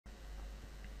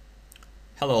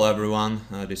Hello everyone,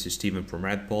 this is Steven from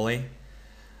RedPoly.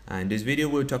 In this video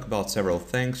we'll talk about several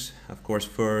things. Of course,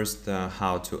 first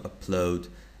how to upload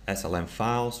SLM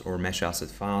files or mesh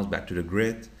asset files back to the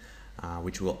grid,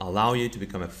 which will allow you to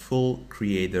become a full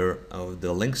creator of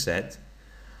the link set.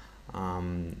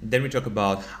 Then we talk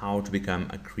about how to become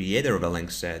a creator of a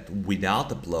link set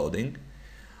without uploading.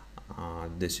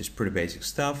 This is pretty basic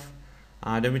stuff.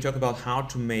 Then we talk about how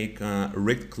to make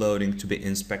rigged clothing to be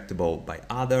inspectable by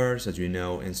others. As you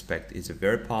know, inspect is a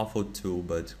very powerful tool,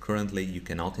 but currently you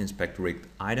cannot inspect rigged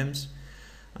items.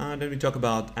 Then we talk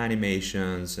about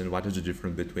animations and what is the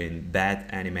difference between bad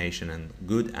animation and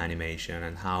good animation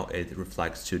and how it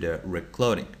reflects to the rigged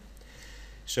clothing.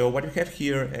 So what we have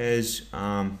here is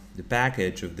the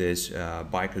package of this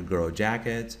biker girl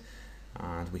jacket.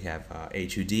 We have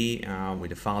HUD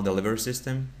with a file delivery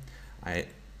system. I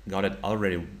got it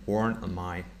already worn on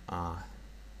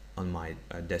my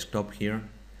desktop here.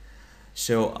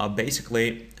 So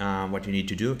basically what you need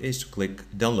to do is to click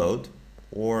download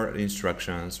or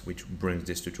instructions, which brings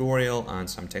this tutorial and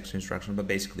some text instructions, but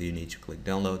basically you need to click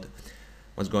download.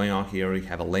 What's going on here, we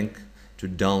have a link to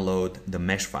download the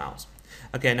mesh files.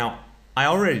 Okay, now I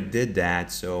already did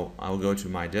that, so I'll go to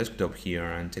my desktop here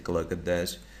and take a look at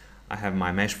this. I have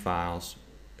my mesh files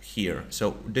here.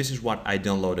 So this is what I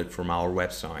downloaded from our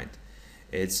website.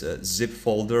 It's a zip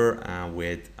folder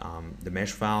with the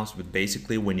mesh files, but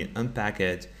basically when you unpack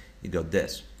it, you got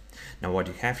this. Now what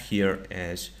you have here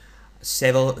is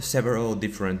several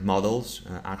different models,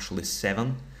 actually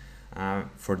 7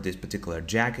 for this particular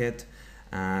jacket,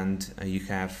 and you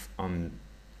have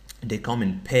they come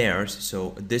in pairs,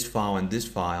 so this file and this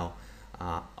file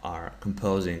are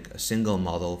composing a single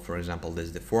model. For example, this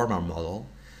deformer model.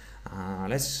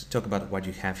 Let's talk about what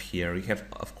you have here. You have,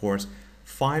 of course,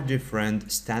 5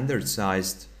 different standard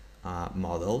sized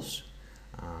models.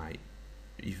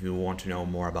 If you want to know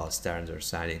more about standard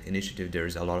sizing initiative, there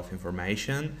is a lot of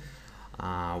information.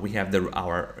 We have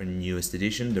our newest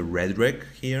edition, the Red Rig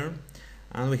here,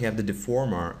 and we have the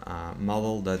deformer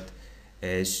model that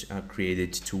is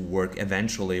created to work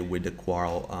eventually with the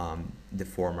Quarrel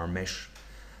deformer mesh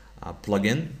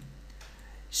plugin.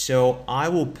 So I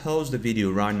will pause the video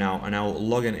right now and I will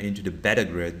log in into the beta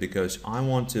grid because I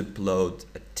want to upload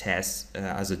a test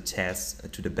as a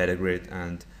test to the beta grid.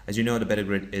 And as you know, the beta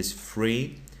grid is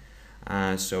free,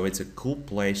 so it's a cool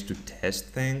place to test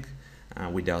things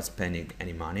without spending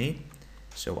any money.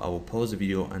 So I will pause the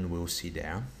video and we'll see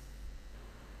there.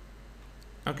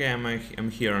 Okay, I'm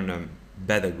here on the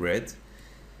beta grid.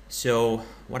 So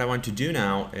what I want to do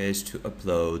now is to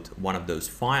upload one of those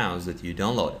files that you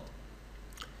downloaded.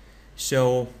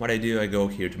 So what I do, I go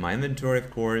here to my inventory,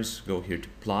 of course, go here to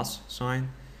plus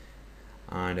sign,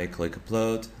 and I click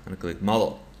upload and I click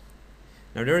model.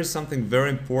 Now there is something very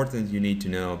important you need to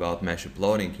know about mesh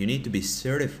uploading. You need to be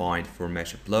certified for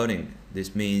mesh uploading.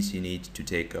 This means you need to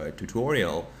take a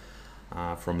tutorial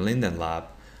from Linden Lab,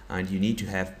 and you need to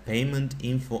have payment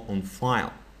info on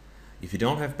file. If you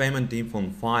don't have payment info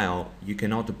on file, you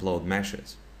cannot upload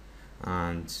meshes,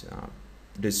 and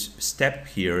this step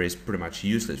here is pretty much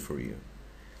useless for you.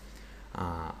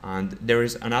 And there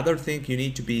is another thing, you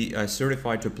need to be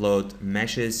certified to upload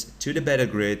meshes to the beta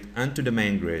grid and to the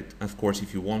main grid, of course,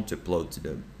 if you want to upload to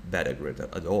the beta grid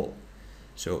at all.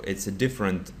 So it's a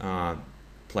different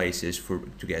places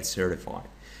to get certified.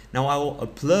 Now I will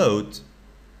upload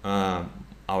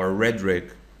our Red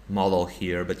Rig model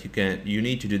here, but you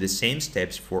need to do the same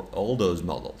steps for all those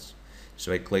models.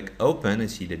 So I click open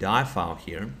and see the DAI file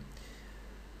here.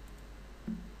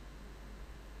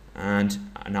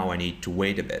 And now I need to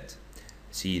wait a bit.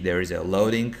 See, there is a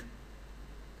loading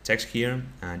text here,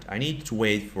 and I need to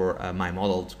wait for my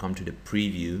model to come to the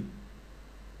preview.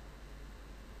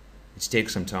 It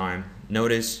takes some time.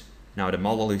 Notice now the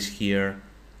model is here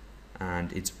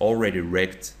and it's already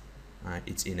rigged.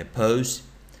 It's in a pose.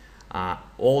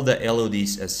 All the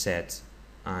LODs are set,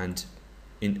 and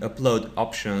in upload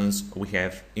options we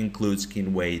have include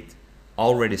skin weight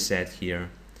already set here.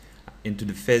 Into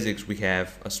the physics we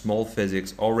have a small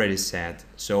physics already set,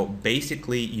 so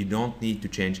basically you don't need to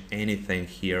change anything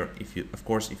here if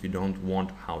you don't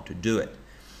want how to do it.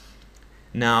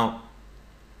 Now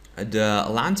the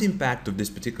lens impact of this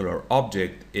particular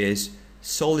object is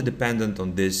solely dependent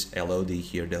on this LOD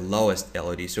here, the lowest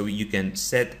LOD, so you can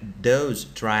set those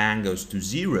triangles to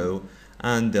 0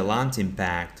 and the lens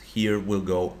impact here will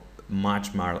go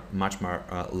much more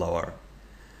lower.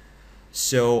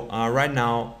 So right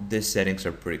now these settings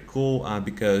are pretty cool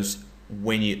because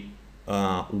when you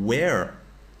wear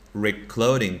rigged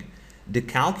clothing, the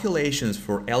calculations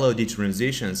for LOD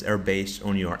transitions are based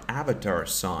on your avatar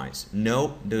size,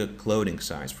 not the clothing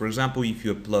size. For example, if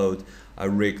you upload a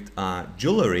rigged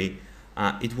jewelry,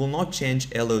 it will not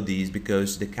change LODs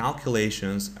because the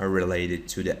calculations are related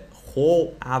to the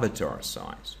whole avatar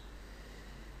size.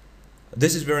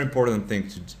 This is a very important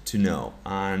thing to know,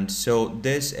 and so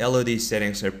these LOD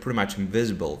settings are pretty much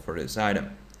invisible for this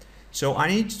item. So I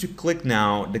need to click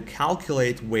now the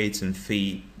calculate weights and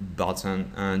fee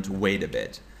button and wait a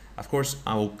bit. Of course,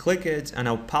 I will click it and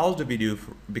I'll pause the video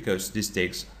because this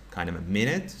takes kind of a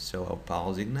minute, so I'll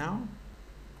pause it now.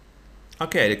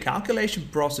 Okay, the calculation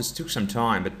process took some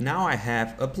time, but now I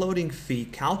have uploading fee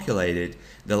calculated,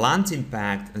 the land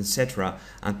impact, etc.,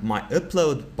 and my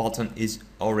upload button is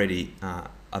already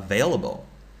available.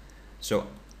 So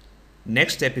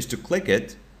next step is to click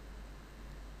it,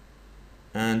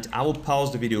 and I will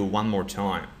pause the video one more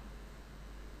time.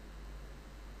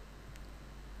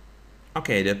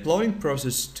 Okay, the uploading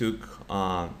process took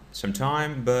some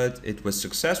time, but it was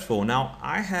successful. Now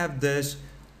I have this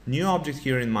new object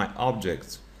here in my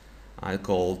objects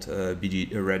called BG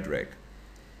Red Rig.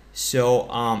 So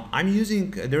I'm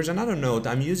using, there's another note,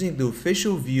 I'm using the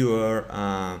official viewer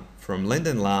from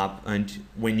Linden Lab, and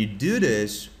when you do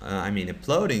this,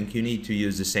 uploading, you need to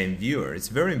use the same viewer. It's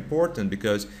very important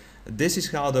because this is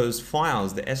how those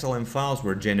files, the SLM files,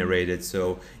 were generated.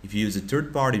 So if you use a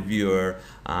third-party viewer,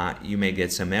 you may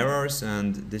get some errors,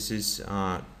 and this is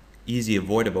easy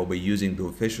avoidable by using the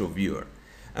official viewer.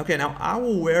 Okay, now I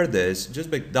will wear this just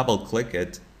by double-click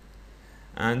it,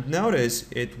 and notice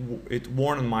it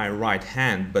worn on my right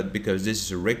hand, but because this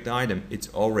is a rigged item, it's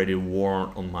already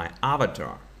worn on my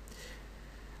avatar.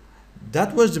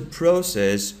 That was the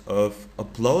process of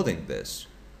uploading this.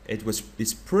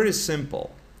 It's pretty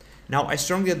simple. Now I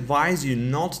strongly advise you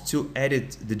not to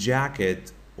edit the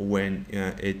jacket when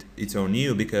it's on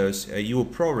you, because you will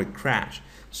probably crash.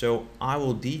 So I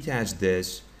will detach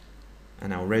this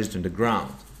and I'll raise it on the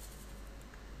ground.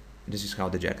 This is how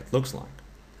the jacket looks like.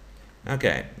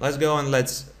 Okay, let's go and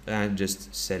let's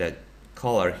just set a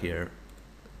color here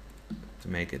to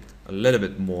make it a little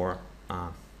bit more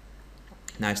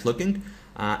nice looking.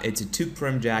 It's a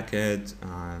 2-prim jacket.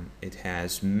 It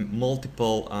has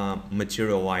multiple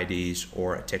material IDs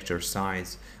or a texture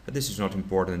size, but this is not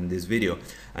important in this video.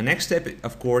 Next step,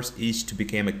 of course, is to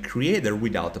become a creator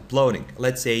without uploading.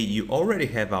 Let's say you already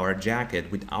have our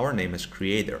jacket with our name as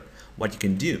creator. What you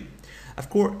can do? Of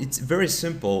course, it's very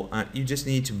simple. You just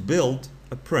need to build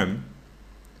a prim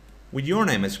with your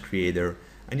name as creator,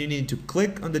 and you need to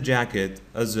click on the jacket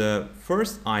as a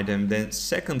first item, then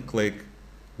second click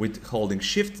with holding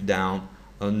shift down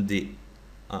on the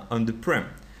prim.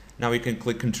 Now you can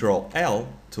click Ctrl L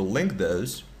to link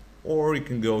those, or you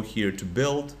can go here to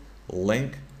build,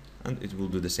 link, and it will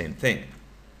do the same thing.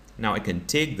 Now I can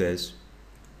take this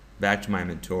back to my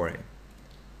inventory,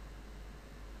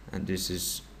 and this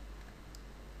is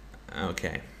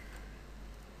okay.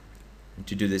 And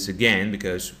to do this again,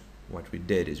 because what we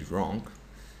did is wrong,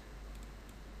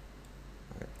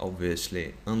 I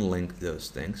obviously unlink those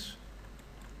things.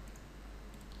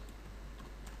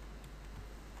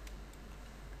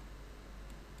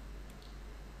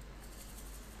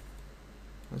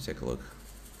 Let's take a look.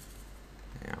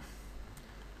 Yeah,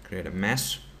 create a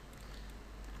mess.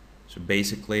 So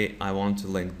basically I want to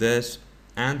link this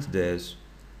and this.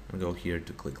 I'll go here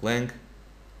to click link,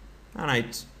 and I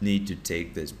need to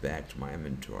take this back to my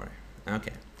inventory.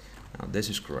 Okay, now this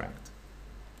is correct.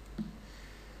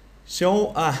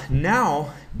 So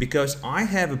now, because I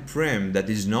have a prim that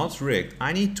is not rigged,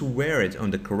 I need to wear it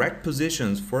on the correct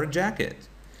positions for a jacket.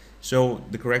 So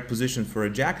the correct position for a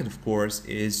jacket, of course,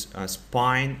 is a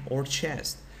spine or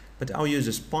chest, but I'll use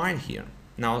a spine here.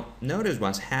 Now notice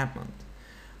what's happened.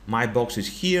 My box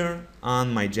is here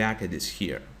and my jacket is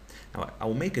here. Now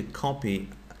I'll make a copy.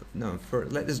 No,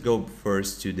 let us go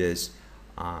first to this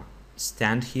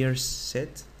stand here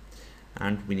set,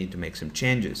 and we need to make some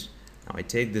changes. Now I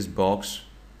take this box,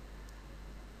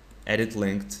 edit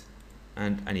linked,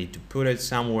 and I need to put it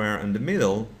somewhere in the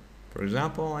middle. For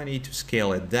example, I need to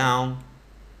scale it down.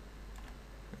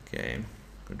 Okay,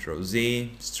 Ctrl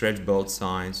Z, stretch both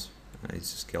sides. I need to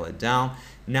scale it down.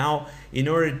 Now, in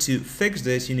order to fix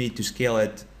this, you need to scale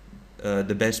it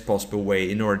the best possible way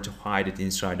in order to hide it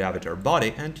inside the avatar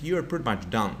body, and you're pretty much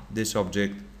done. This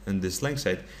object and this link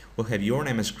set will have your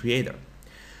name as creator.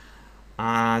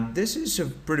 This is a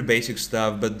pretty basic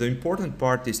stuff, but the important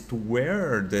part is to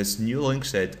wear this new link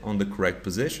set on the correct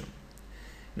position.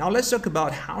 Now let's talk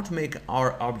about how to make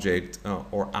our object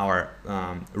or our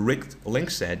rigged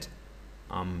link set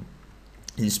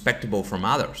inspectable from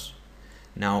others.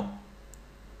 Now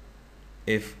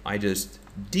if I just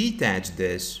detach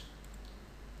this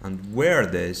and wear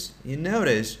this, you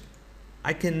notice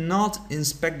I cannot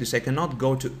inspect this. I cannot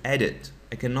go to edit.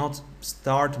 I cannot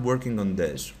start working on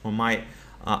this, or my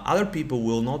other people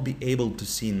will not be able to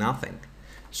see nothing.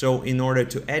 So in order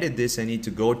to edit this, I need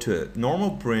to go to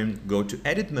normal print, go to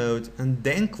edit mode, and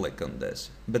then click on this.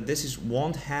 But this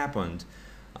won't happen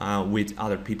with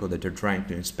other people that are trying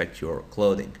to inspect your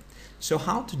clothing. So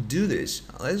how to do this?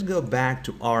 Let's go back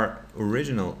to our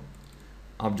original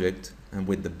object and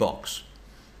with the box.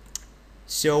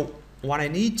 So what I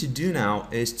need to do now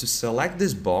is to select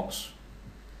this box,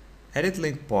 edit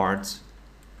link parts,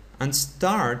 and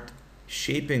start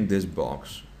shaping this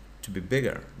box to be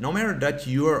bigger. No matter that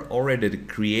you are already the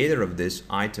creator of this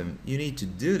item, you need to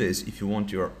do this if you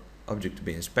want your object to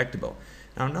be inspectable.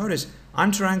 Now notice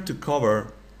I'm trying to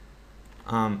cover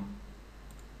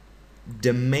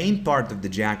the main part of the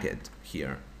jacket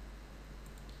here,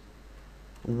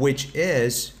 which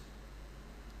is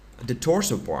the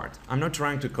torso part. I'm not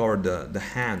trying to cover the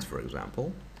hands, for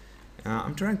example.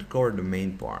 I'm trying to cover the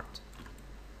main part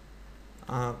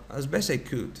as best I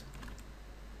could.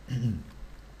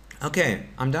 Okay,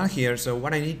 I'm done here. So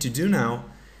what I need to do now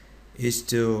is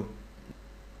to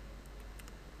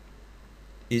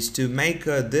make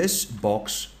this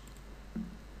box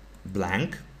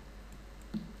blank.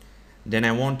 Then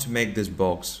I want to make this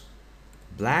box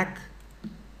black,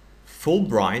 full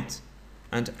bright,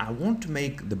 and I want to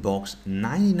make the box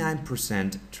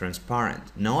 99%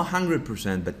 transparent. Not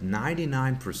 100%, but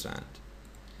 99%.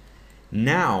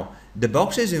 Now, the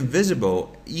box is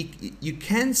invisible. You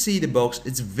can see the box.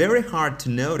 It's very hard to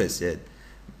notice it,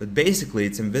 but basically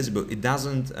it's invisible. It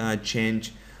doesn't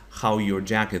change how your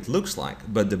jacket looks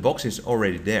like, but the box is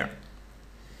already there.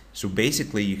 So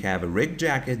basically you have a rigged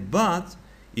jacket, but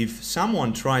if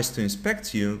someone tries to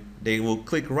inspect you, they will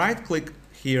right click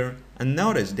here and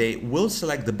notice they will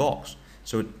select the box.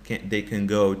 So they can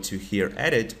go to here,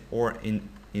 edit, or in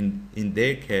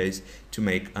their case to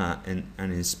make an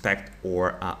inspect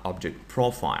or object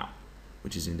profile,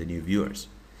 which is in the new viewers.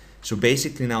 So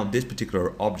basically now this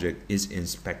particular object is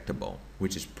inspectable,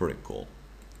 which is pretty cool.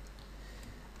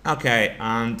 Okay,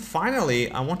 and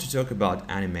finally I want to talk about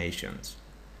animations.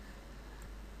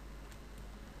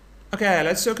 Okay,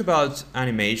 let's talk about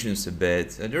animations a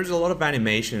bit. There's a lot of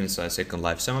animations on Second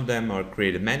Life. Some of them are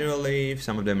created manually,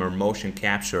 some of them are motion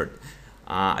captured.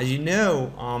 As you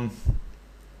know,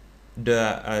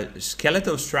 the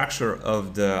skeletal structure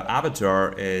of the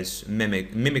avatar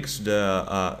mimics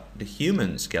the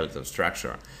human skeletal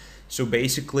structure. So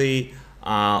basically,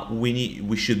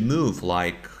 we should move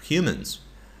like humans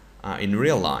in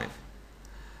real life.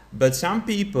 But some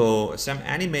people, some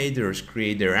animators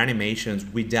create their animations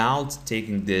without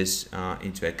taking this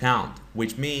into account,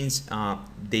 which means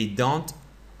they don't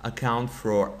account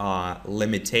for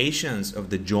limitations of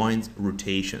the joint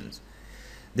rotations.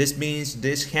 This means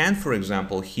this hand, for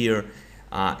example, here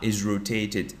is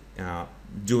rotated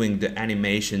doing the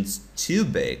animations too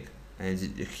big and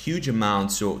a huge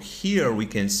amount. So here we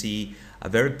can see a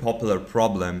very popular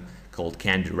problem called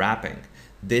candy wrapping.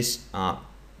 This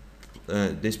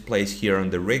place here on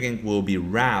the rigging will be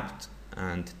wrapped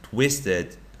and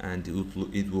twisted, and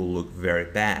it will look very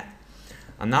bad.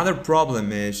 Another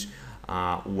problem is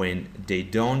when they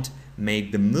don't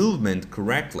make the movement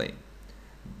correctly.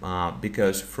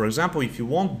 Because, for example, if you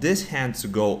want this hand to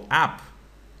go up,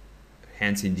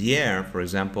 hands in the air, for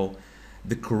example,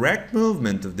 the correct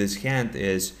movement of this hand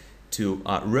is to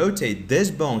rotate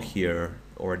this bone here,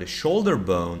 or the shoulder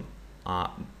bone,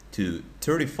 to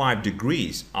 35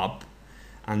 degrees up,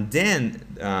 and then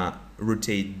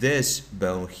rotate this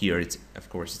bone here. Of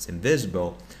course it's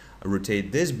invisible.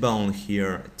 Rotate this bone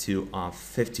here to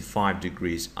 55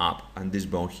 degrees up, and this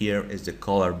bone here is the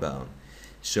collarbone.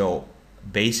 So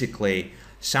basically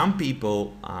some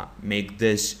people make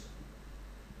this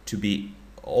to be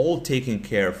all taken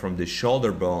care from the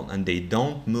shoulder bone, and they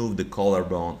don't move the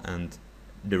collarbone, and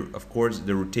of course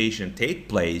the rotation take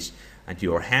place and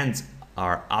your hands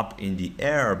are up in the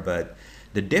air, but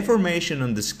the deformation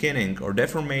on the skinning or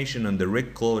deformation on the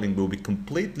rigged clothing will be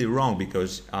completely wrong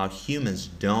because humans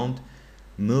don't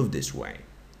move this way.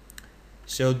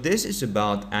 So this is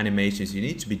about animations. You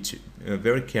need to be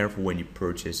very careful when you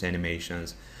purchase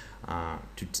animations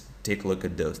to take a look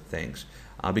at those things.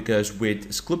 Because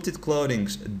with sculpted clothing,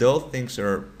 those things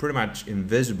are pretty much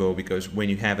invisible, because when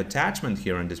you have attachment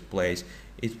here in this place,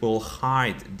 it will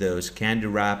hide those candy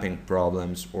wrapping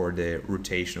problems or the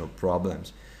rotational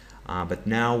problems. But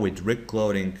now with rigged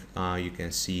clothing, you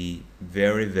can see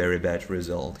very bad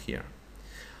result here.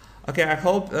 Okay, I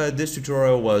hope this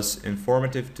tutorial was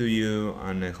informative to you,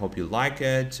 and I hope you like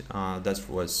it. That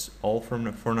was all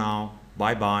for now.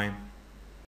 Bye bye.